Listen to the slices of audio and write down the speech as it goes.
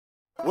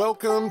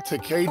Welcome to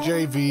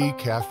KJV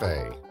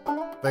Cafe.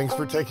 Thanks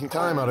for taking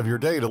time out of your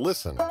day to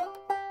listen.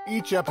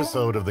 Each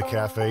episode of the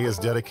Cafe is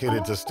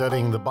dedicated to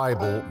studying the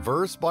Bible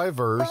verse by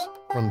verse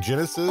from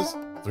Genesis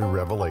through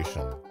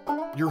Revelation.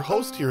 Your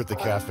host here at the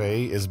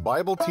Cafe is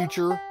Bible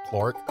teacher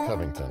Clark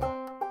Covington.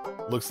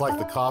 Looks like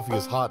the coffee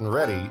is hot and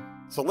ready,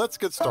 so let's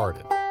get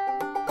started.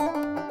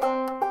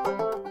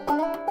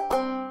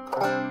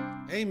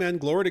 Amen.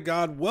 Glory to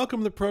God.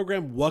 Welcome to the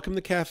program. Welcome to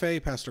the Cafe.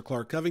 Pastor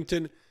Clark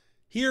Covington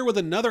here with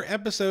another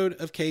episode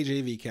of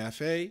KJV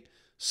Cafe.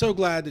 So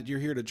glad that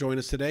you're here to join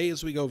us today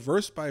as we go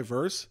verse by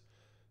verse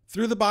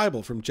through the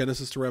Bible from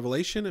Genesis to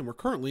Revelation. And we're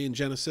currently in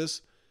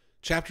Genesis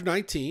chapter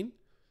 19,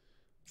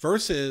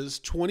 verses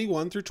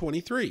 21 through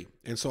 23.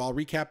 And so I'll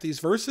recap these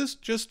verses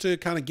just to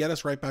kind of get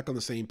us right back on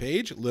the same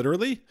page,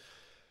 literally.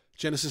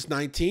 Genesis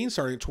 19,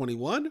 starting at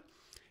 21.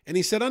 And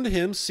he said unto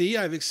him, See,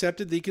 I have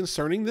accepted thee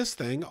concerning this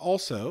thing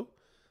also,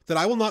 that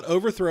I will not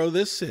overthrow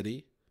this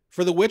city,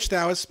 for the which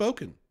thou hast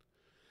spoken.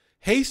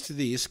 Haste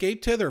thee,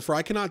 escape thither, for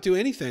I cannot do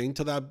anything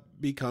till thou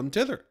be come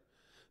thither.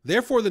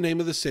 Therefore the name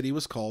of the city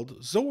was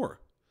called Zoar.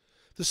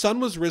 The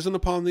sun was risen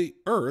upon the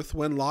earth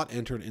when Lot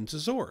entered into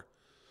Zoar.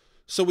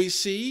 So we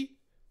see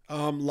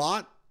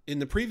Lot in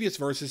the previous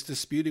verses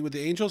disputing with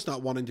the angels,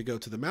 not wanting to go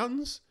to the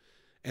mountains.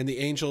 And the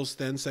angels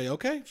then say,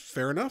 okay,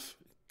 fair enough,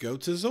 go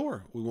to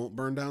Zoar. We won't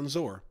burn down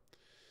Zoar.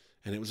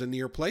 And it was a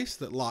near place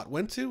that Lot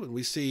went to, and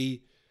we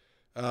see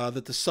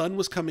that the sun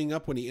was coming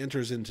up when he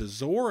enters into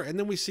Zoar. And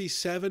then we see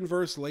 7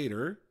 verses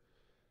later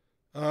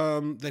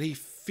that he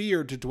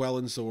feared to dwell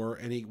in Zoar,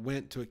 and he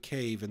went to a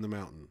cave in the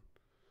mountain.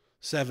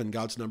 7,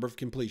 God's number of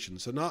completion.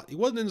 So he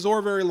wasn't in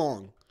Zoar very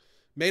long.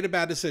 Made a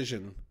bad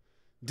decision.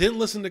 Didn't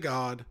listen to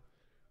God.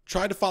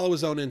 Tried to follow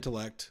his own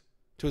intellect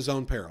to his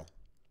own peril.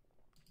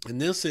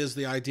 And this is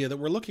the idea that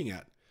we're looking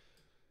at.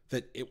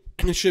 That it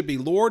should be,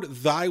 Lord,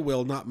 thy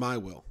will, not my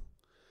will.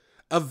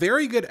 A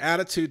very good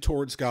attitude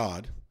towards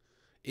God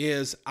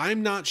is,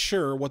 I'm not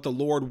sure what the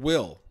Lord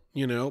will,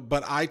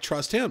 but I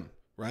trust him,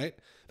 right?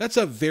 That's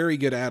a very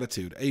good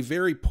attitude. A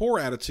very poor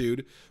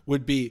attitude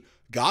would be,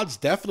 God's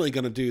definitely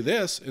going to do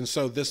this, and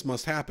so this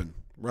must happen,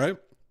 right?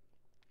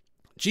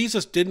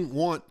 Jesus didn't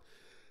want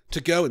to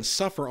go and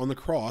suffer on the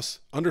cross,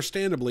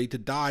 understandably, to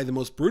die the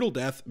most brutal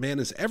death man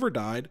has ever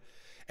died,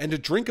 and to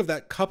drink of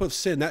that cup of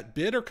sin, that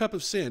bitter cup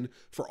of sin,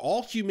 for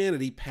all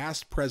humanity,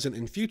 past, present,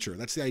 and future.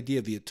 That's the idea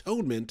of the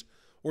atonement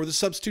or the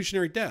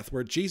substitutionary death,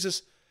 where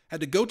Jesus had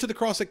to go to the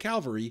cross at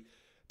Calvary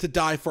to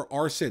die for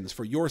our sins,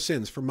 for your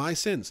sins, for my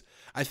sins.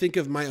 I think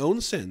of my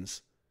own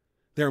sins.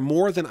 They're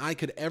more than I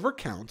could ever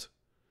count,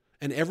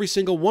 and every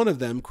single one of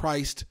them,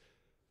 Christ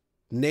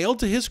nailed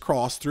to his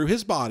cross through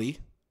his body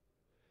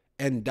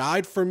and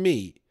died for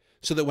me,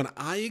 so that when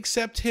I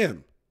accept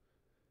him,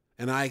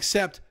 and I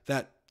accept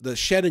that the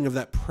shedding of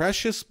that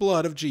precious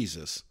blood of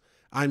Jesus,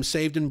 I'm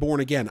saved and born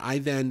again. I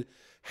then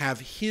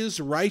have his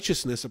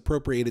righteousness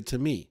appropriated to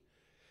me.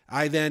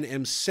 I then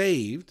am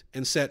saved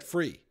and set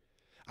free.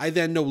 I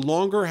then no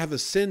longer have a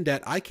sin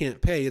debt I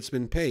can't pay. It's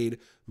been paid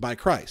by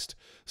Christ.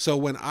 So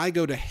when I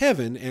go to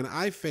heaven and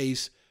I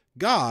face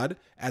God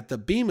at the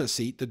bema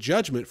seat, the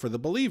judgment for the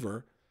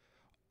believer,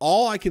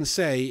 all I can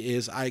say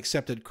is I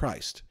accepted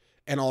Christ.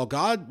 And all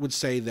God would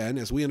say then,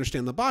 as we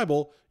understand the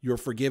Bible, you're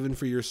forgiven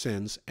for your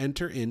sins.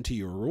 Enter into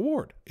your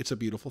reward. It's a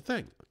beautiful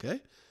thing,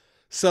 okay?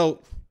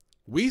 So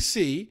we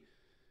see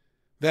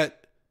that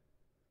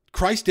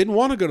Christ didn't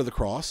want to go to the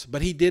cross,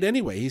 but he did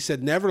anyway. He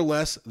said,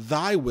 nevertheless,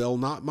 thy will,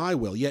 not my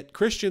will. Yet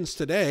Christians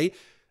today,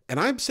 and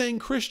I'm saying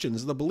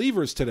Christians, the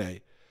believers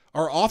today,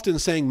 are often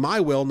saying my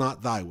will,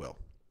 not thy will,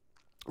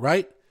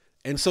 right?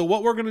 And so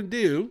what we're going to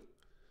do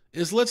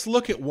is let's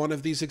look at one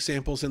of these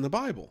examples in the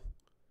Bible.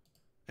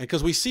 And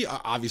because we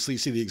obviously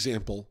see the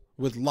example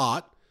with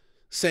Lot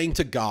saying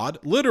to God,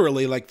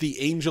 literally like the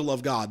angel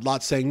of God,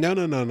 Lot saying, no,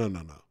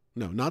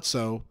 not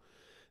so.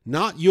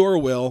 Not your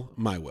will,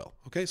 my will.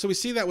 Okay, so we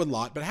see that with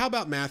Lot. But how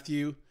about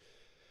Matthew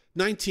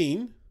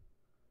 19,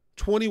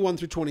 21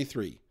 through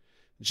 23?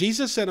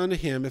 Jesus said unto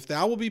him, If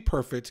thou wilt be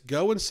perfect,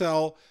 go and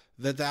sell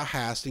that thou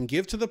hast, and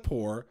give to the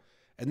poor,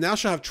 and thou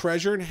shalt have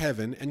treasure in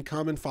heaven, and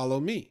come and follow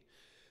me.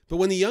 But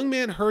when the young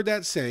man heard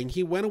that saying,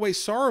 he went away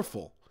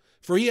sorrowful,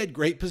 for he had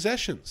great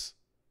possessions.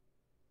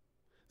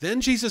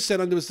 Then Jesus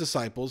said unto his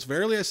disciples,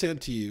 Verily I say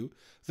unto you,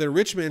 that a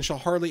rich man shall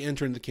hardly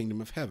enter into the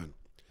kingdom of heaven.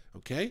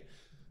 Okay?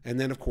 And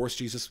then, of course,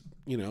 Jesus,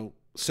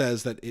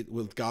 says that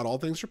with God all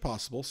things are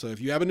possible. So if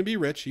you happen to be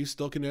rich, you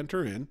still can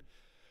enter in.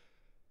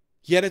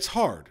 Yet it's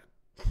hard,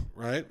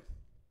 right?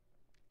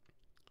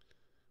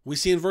 We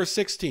see in verse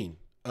 16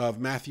 of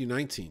Matthew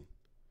 19.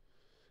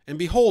 And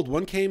behold,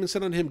 one came and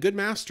said unto him, Good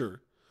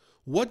master,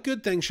 what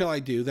good thing shall I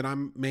do that I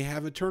may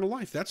have eternal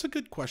life? That's a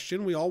good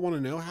question. We all want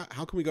to know,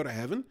 how can we go to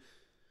heaven?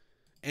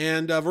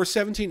 And verse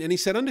 17, And he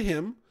said unto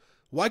him,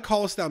 Why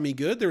callest thou me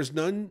good? There is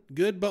none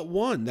good but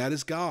one, that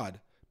is God.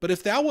 But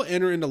if thou wilt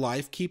enter into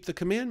life, keep the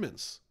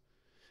commandments.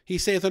 He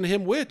saith unto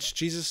him, Which?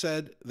 Jesus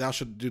said, Thou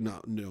shalt do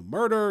no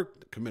murder,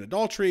 commit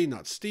adultery,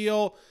 not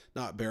steal,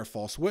 not bear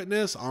false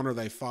witness, honor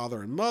thy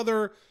father and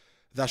mother,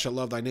 thou shalt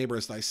love thy neighbor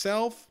as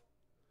thyself.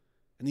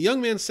 And the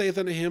young man saith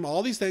unto him,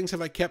 all these things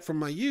have I kept from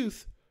my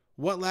youth.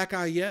 What lack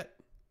I yet?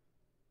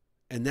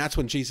 And that's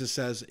when Jesus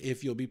says,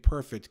 if you'll be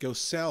perfect, go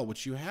sell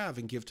what you have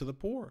and give to the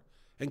poor,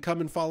 and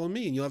come and follow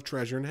me, and you'll have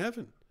treasure in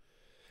heaven.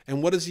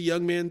 And what does the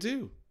young man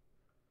do?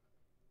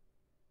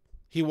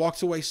 He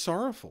walks away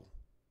sorrowful.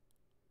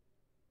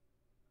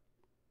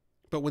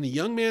 But when the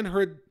young man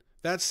heard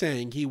that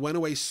saying, he went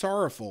away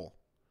sorrowful,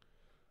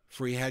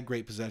 for he had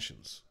great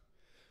possessions.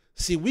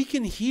 See, we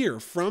can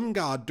hear from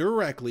God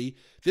directly.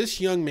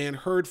 This young man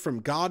heard from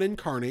God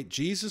incarnate,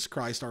 Jesus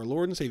Christ, our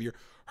Lord and Savior,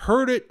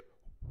 heard it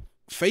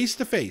face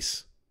to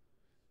face,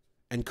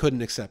 and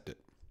couldn't accept it.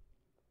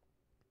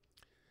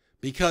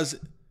 Because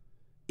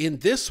in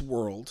this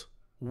world,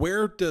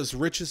 where does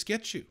riches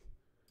get you?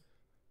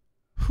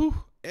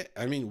 Whew.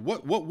 I mean,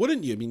 what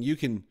wouldn't you? I mean, you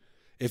can,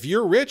 if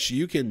you're rich,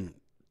 you can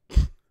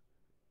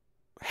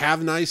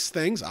have nice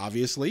things,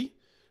 obviously,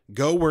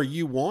 go where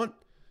you want.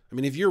 I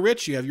mean, if you're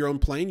rich, you have your own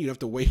plane. You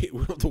don't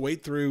have to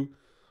wait through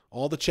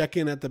all the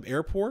check-in at the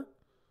airport.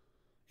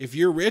 If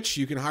you're rich,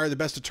 you can hire the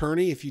best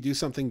attorney if you do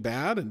something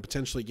bad and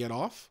potentially get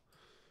off.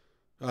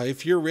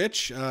 If you're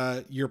rich,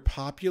 you're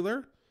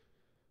popular.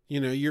 You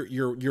know,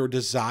 you're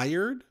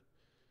desired.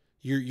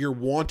 You're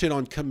wanted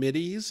on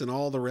committees and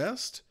all the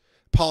rest.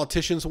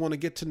 Politicians want to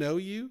get to know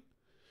you.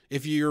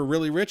 If you're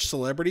really rich,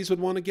 celebrities would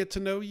want to get to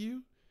know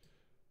you.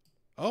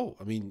 Oh,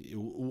 I mean,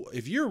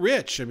 if you're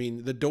rich, I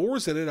mean, the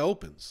doors that it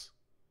opens.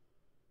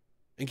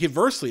 And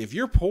conversely, if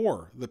you're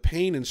poor, the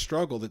pain and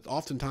struggle that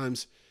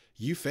oftentimes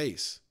you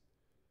face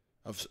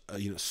of,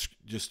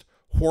 just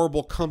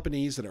horrible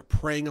companies that are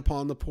preying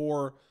upon the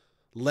poor,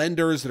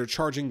 lenders that are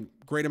charging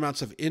great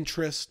amounts of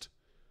interest,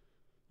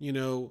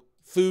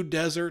 food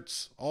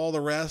deserts, all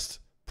the rest,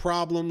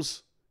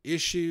 problems,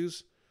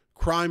 issues,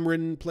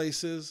 crime-ridden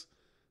places,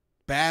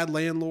 bad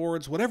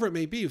landlords, whatever it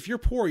may be. If you're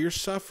poor, you're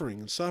suffering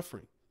and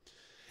suffering.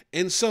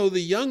 And so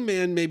the young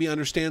man maybe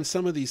understands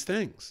some of these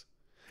things.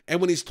 And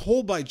when he's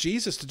told by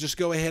Jesus to just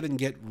go ahead and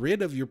get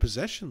rid of your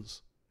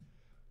possessions,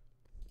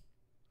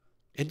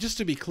 and just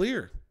to be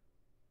clear,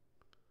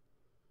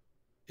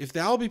 if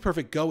thou be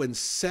perfect, go and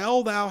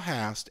sell thou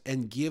hast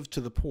and give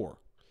to the poor.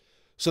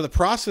 So the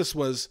process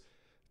was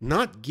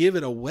not give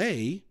it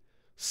away,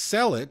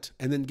 sell it,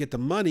 and then get the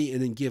money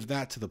and then give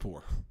that to the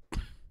poor.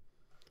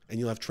 And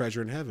you'll have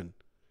treasure in heaven.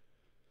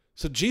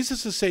 So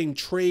Jesus is saying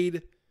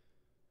trade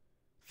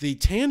the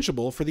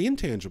tangible for the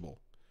intangible.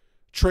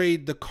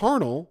 Trade the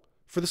carnal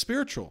for the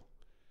spiritual.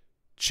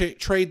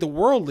 Trade the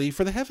worldly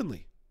for the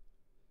heavenly.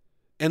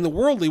 And the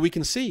worldly we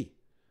can see.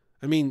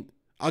 I mean,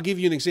 I'll give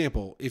you an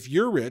example. If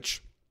you're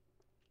rich,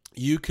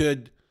 you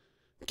could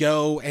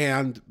go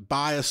and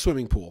buy a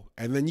swimming pool,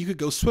 and then you could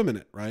go swim in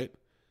it, right?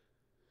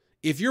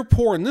 If you're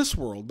poor in this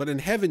world, but in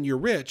heaven you're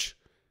rich,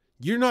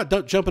 you're not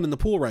jumping in the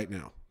pool right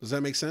now. Does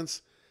that make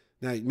sense?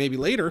 Now, maybe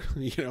later,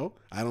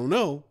 I don't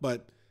know,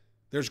 but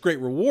there's great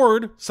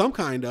reward, some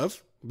kind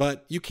of,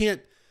 but you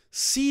can't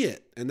see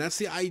it. And that's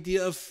the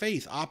idea of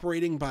faith,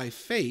 operating by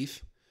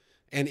faith.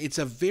 And it's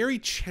a very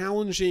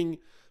challenging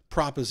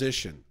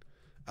proposition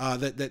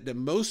that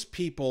most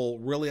people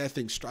really, I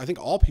think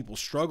all people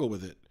struggle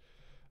with it.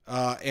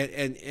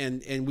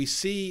 And we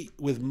see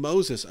with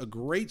Moses a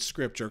great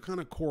scripture kind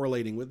of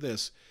correlating with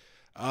this.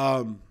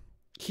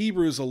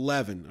 Hebrews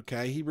 11,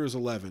 okay? Hebrews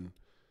 11.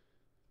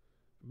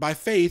 By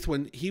faith,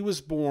 when he was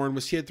born,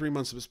 was hid 3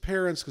 months of his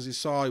parents because he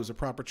saw he was a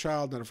proper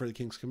child, not afraid of the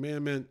king's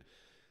commandment.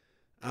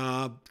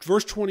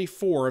 Verse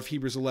 24 of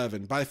Hebrews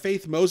 11. By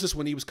faith, Moses,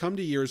 when he was come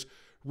to years,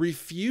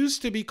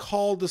 refused to be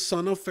called the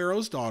son of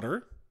Pharaoh's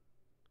daughter.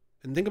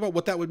 And think about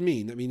what that would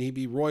mean. I mean, he'd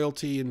be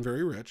royalty and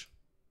very rich.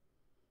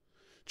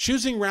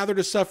 Choosing rather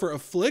to suffer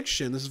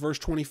affliction, this is verse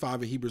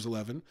 25 of Hebrews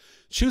 11,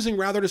 choosing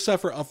rather to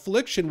suffer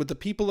affliction with the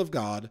people of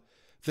God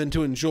than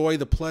to enjoy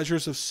the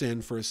pleasures of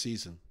sin for a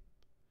season.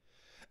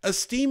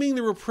 Esteeming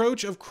the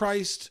reproach of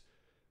Christ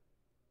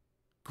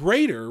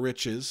greater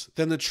riches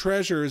than the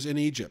treasures in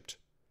Egypt,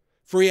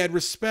 for he had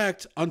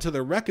respect unto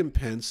the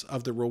recompense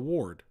of the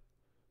reward.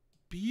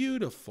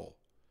 Beautiful,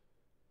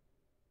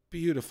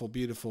 beautiful,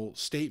 beautiful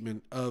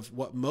statement of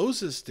what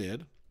Moses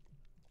did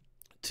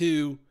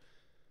to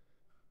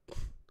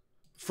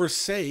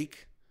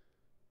forsake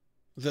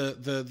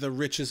the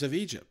riches of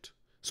Egypt.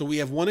 So we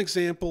have one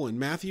example in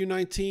Matthew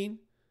 19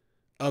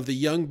 of the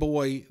young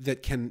boy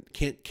that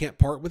can't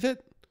part with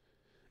it,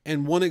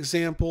 and one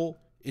example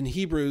in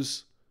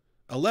Hebrews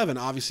 11,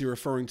 obviously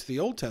referring to the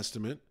Old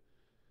Testament,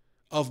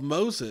 of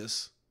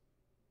Moses,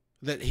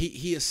 that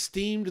he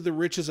esteemed the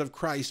riches of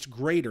Christ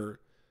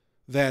greater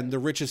than the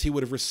riches he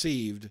would have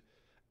received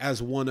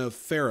as one of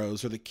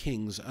Pharaoh's or the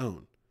king's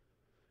own.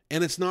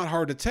 And it's not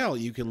hard to tell.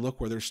 You can look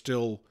where there's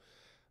still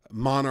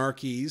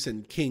monarchies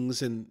and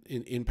kings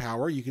in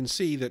power. You can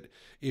see that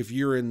if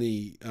you're in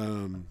the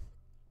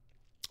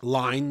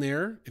line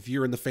there, if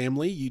you're in the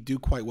family, you do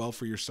quite well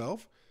for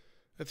yourself.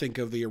 I think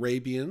of the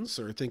Arabians,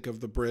 or think of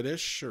the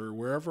British, or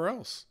wherever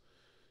else.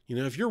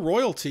 If you're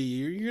royalty,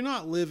 you're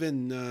not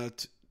living,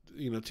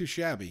 too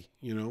shabby,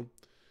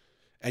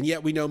 And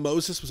yet we know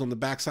Moses was on the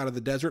backside of the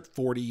desert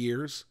 40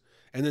 years.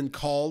 and then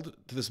called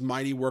to this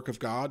mighty work of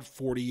God,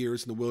 40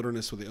 years in the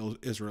wilderness with the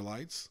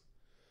Israelites.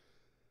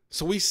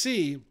 So we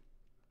see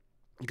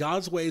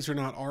God's ways are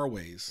not our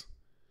ways.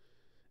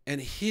 And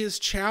his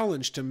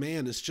challenge to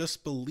man is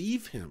just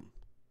believe him.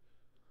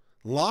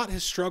 Lot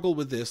has struggled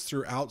with this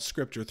throughout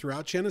Scripture,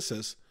 throughout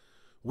Genesis.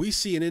 We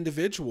see an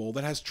individual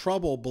that has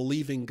trouble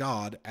believing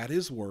God at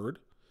his word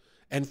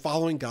and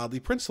following godly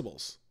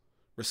principles,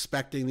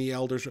 respecting the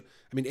elders.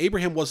 I mean,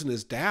 Abraham wasn't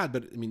his dad,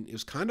 but I mean, it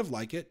was kind of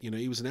like it.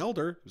 He was an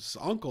elder, it was his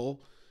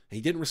uncle, and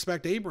he didn't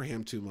respect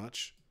Abraham too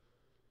much.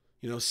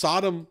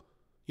 Sodom,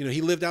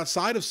 he lived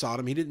outside of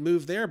Sodom. He didn't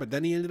move there, but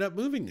then he ended up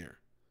moving there.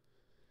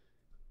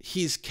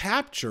 He's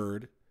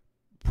captured,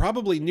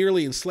 probably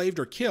nearly enslaved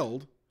or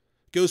killed,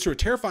 goes through a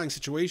terrifying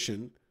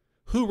situation.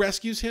 Who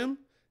rescues him?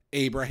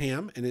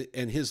 Abraham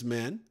and his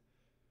men.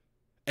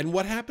 And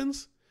what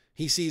happens?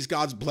 He sees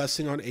God's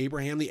blessing on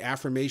Abraham, the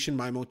affirmation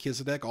by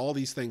Melchizedek, all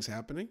these things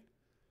happening.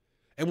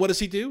 And what does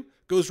he do?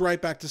 Goes right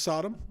back to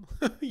Sodom.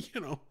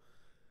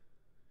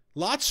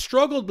 Lot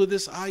struggled with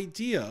this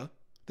idea,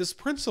 this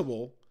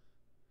principle,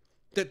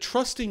 that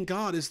trusting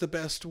God is the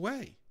best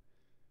way.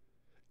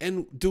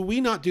 And do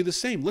we not do the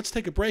same? Let's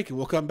take a break and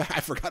we'll come back.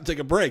 I forgot to take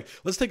a break.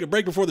 Let's take a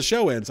break before the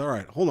show ends. All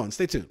right, hold on.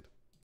 Stay tuned.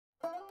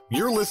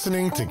 You're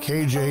listening to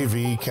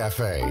KJV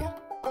Cafe.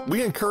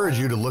 We encourage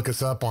you to look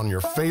us up on your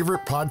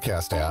favorite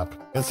podcast app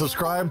and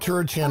subscribe to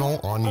our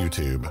channel on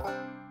YouTube.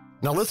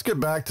 Now let's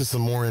get back to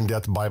some more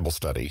in-depth Bible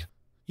study.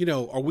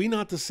 Are we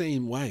not the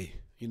same way?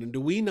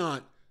 Do we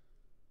not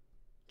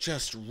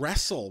just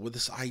wrestle with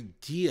this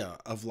idea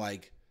of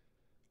like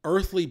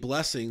earthly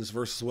blessings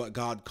versus what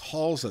God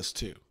calls us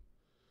to?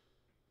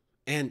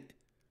 And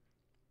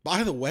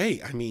by the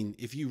way, I mean,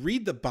 if you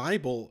read the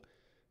Bible,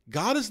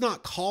 God is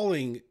not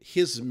calling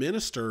his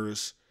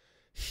ministers,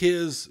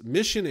 his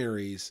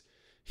missionaries,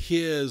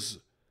 his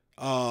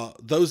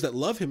those that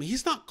love him.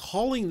 He's not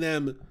calling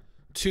them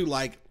to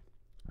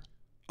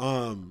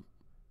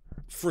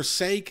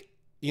forsake,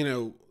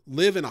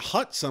 live in a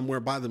hut somewhere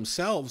by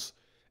themselves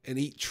and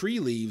eat tree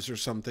leaves or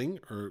something,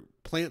 or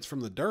plants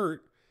from the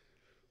dirt.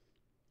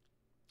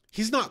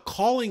 He's not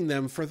calling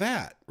them for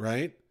that,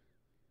 right?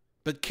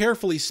 But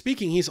carefully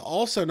speaking, he's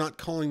also not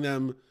calling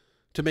them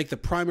to make the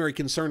primary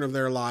concern of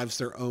their lives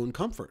their own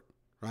comfort,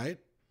 right?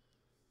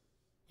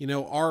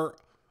 Our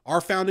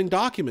founding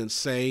documents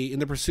say in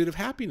the pursuit of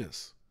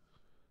happiness.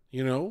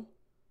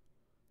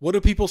 What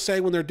do people say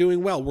when they're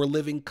doing well? We're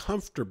living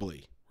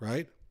comfortably,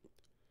 right?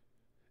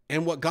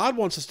 And what God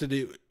wants us to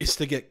do is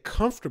to get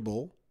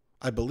comfortable,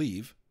 I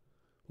believe,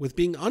 with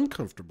being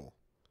uncomfortable,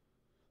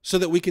 so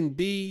that we can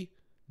be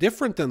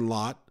different than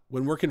Lot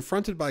when we're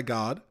confronted by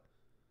God,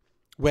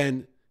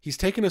 when he's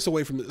taken us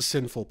away from the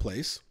sinful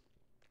place,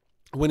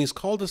 when he's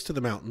called us to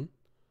the mountain.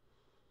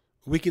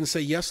 We can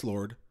say, yes,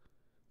 Lord,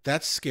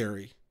 that's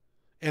scary,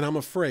 and I'm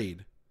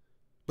afraid,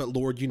 but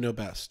Lord, you know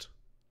best.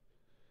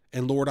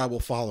 And Lord, I will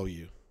follow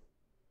you.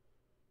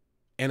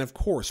 And of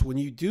course, when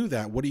you do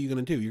that, what are you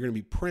going to do? You're going to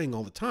be praying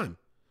all the time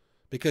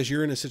because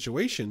you're in a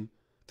situation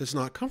that's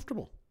not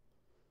comfortable.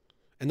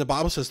 And the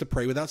Bible says to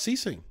pray without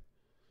ceasing.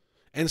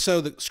 And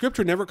so the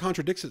Scripture never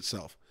contradicts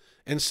itself.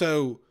 And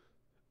so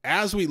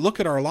as we look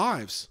at our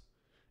lives,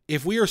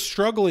 if we are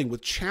struggling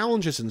with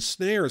challenges and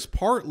snares,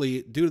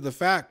 partly due to the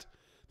fact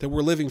that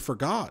we're living for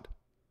God,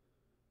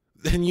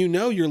 then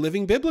you're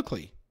living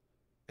biblically.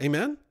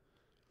 Amen?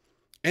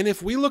 And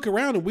if we look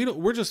around and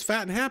we're just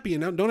fat and happy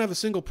and don't have a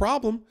single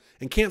problem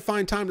and can't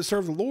find time to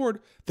serve the Lord,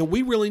 then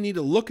we really need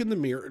to look in the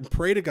mirror and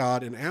pray to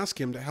God and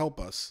ask him to help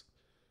us.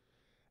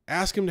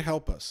 Ask him to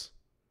help us.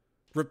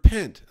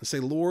 Repent and say,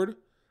 Lord,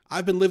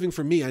 I've been living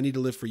for me. I need to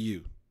live for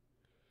you.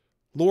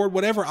 Lord,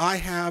 whatever I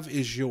have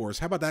is yours.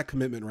 How about that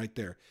commitment right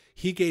there?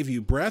 He gave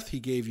you breath. He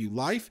gave you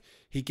life.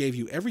 He gave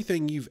you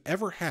everything you've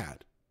ever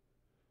had.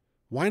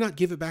 Why not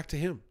give it back to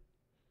him?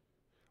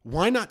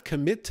 Why not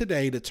commit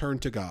today to turn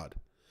to God?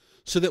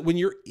 So that when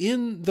you're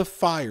in the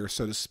fire,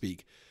 so to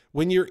speak,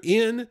 when you're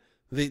in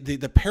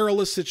the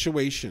perilous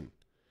situation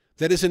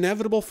that is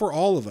inevitable for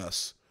all of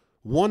us,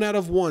 1 out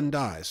of 1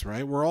 dies,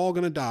 right? We're all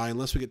going to die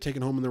unless we get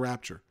taken home in the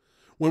rapture.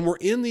 When we're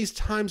in these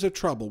times of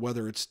trouble,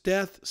 whether it's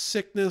death,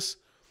 sickness,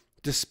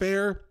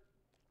 despair,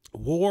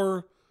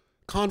 war,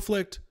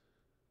 conflict,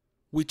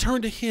 we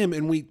turn to him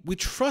and we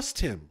trust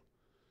him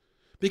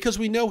because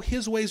we know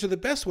his ways are the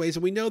best ways,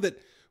 and we know that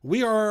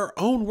we are our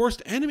own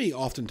worst enemy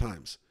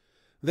oftentimes.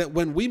 That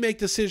when we make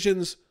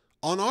decisions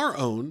on our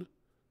own,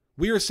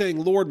 we are saying,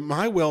 Lord,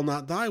 my will,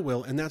 not thy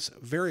will. And that's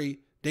very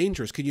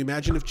dangerous. Can you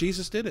imagine if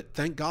Jesus did it?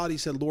 Thank God he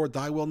said, Lord,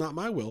 thy will, not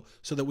my will,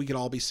 so that we could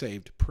all be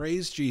saved.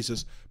 Praise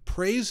Jesus.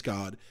 Praise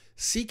God.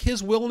 Seek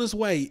his will and his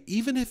way,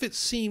 even if it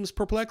seems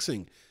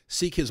perplexing.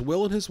 Seek his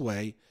will and his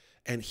way,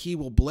 and he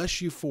will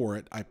bless you for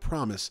it, I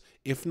promise.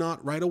 If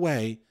not right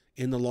away,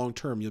 in the long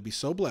term, you'll be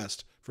so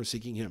blessed for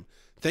seeking him.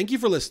 Thank you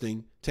for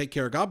listening. Take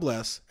care. God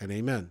bless, and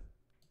amen.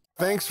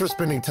 Thanks for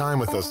spending time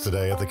with us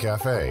today at the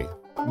cafe.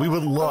 We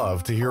would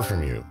love to hear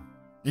from you.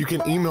 You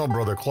can email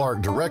Brother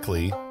Clark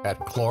directly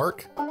at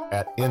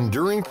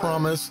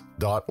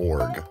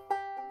clark@enduringpromise.org.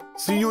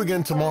 See you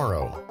again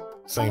tomorrow.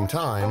 Same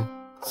time,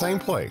 same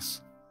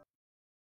place.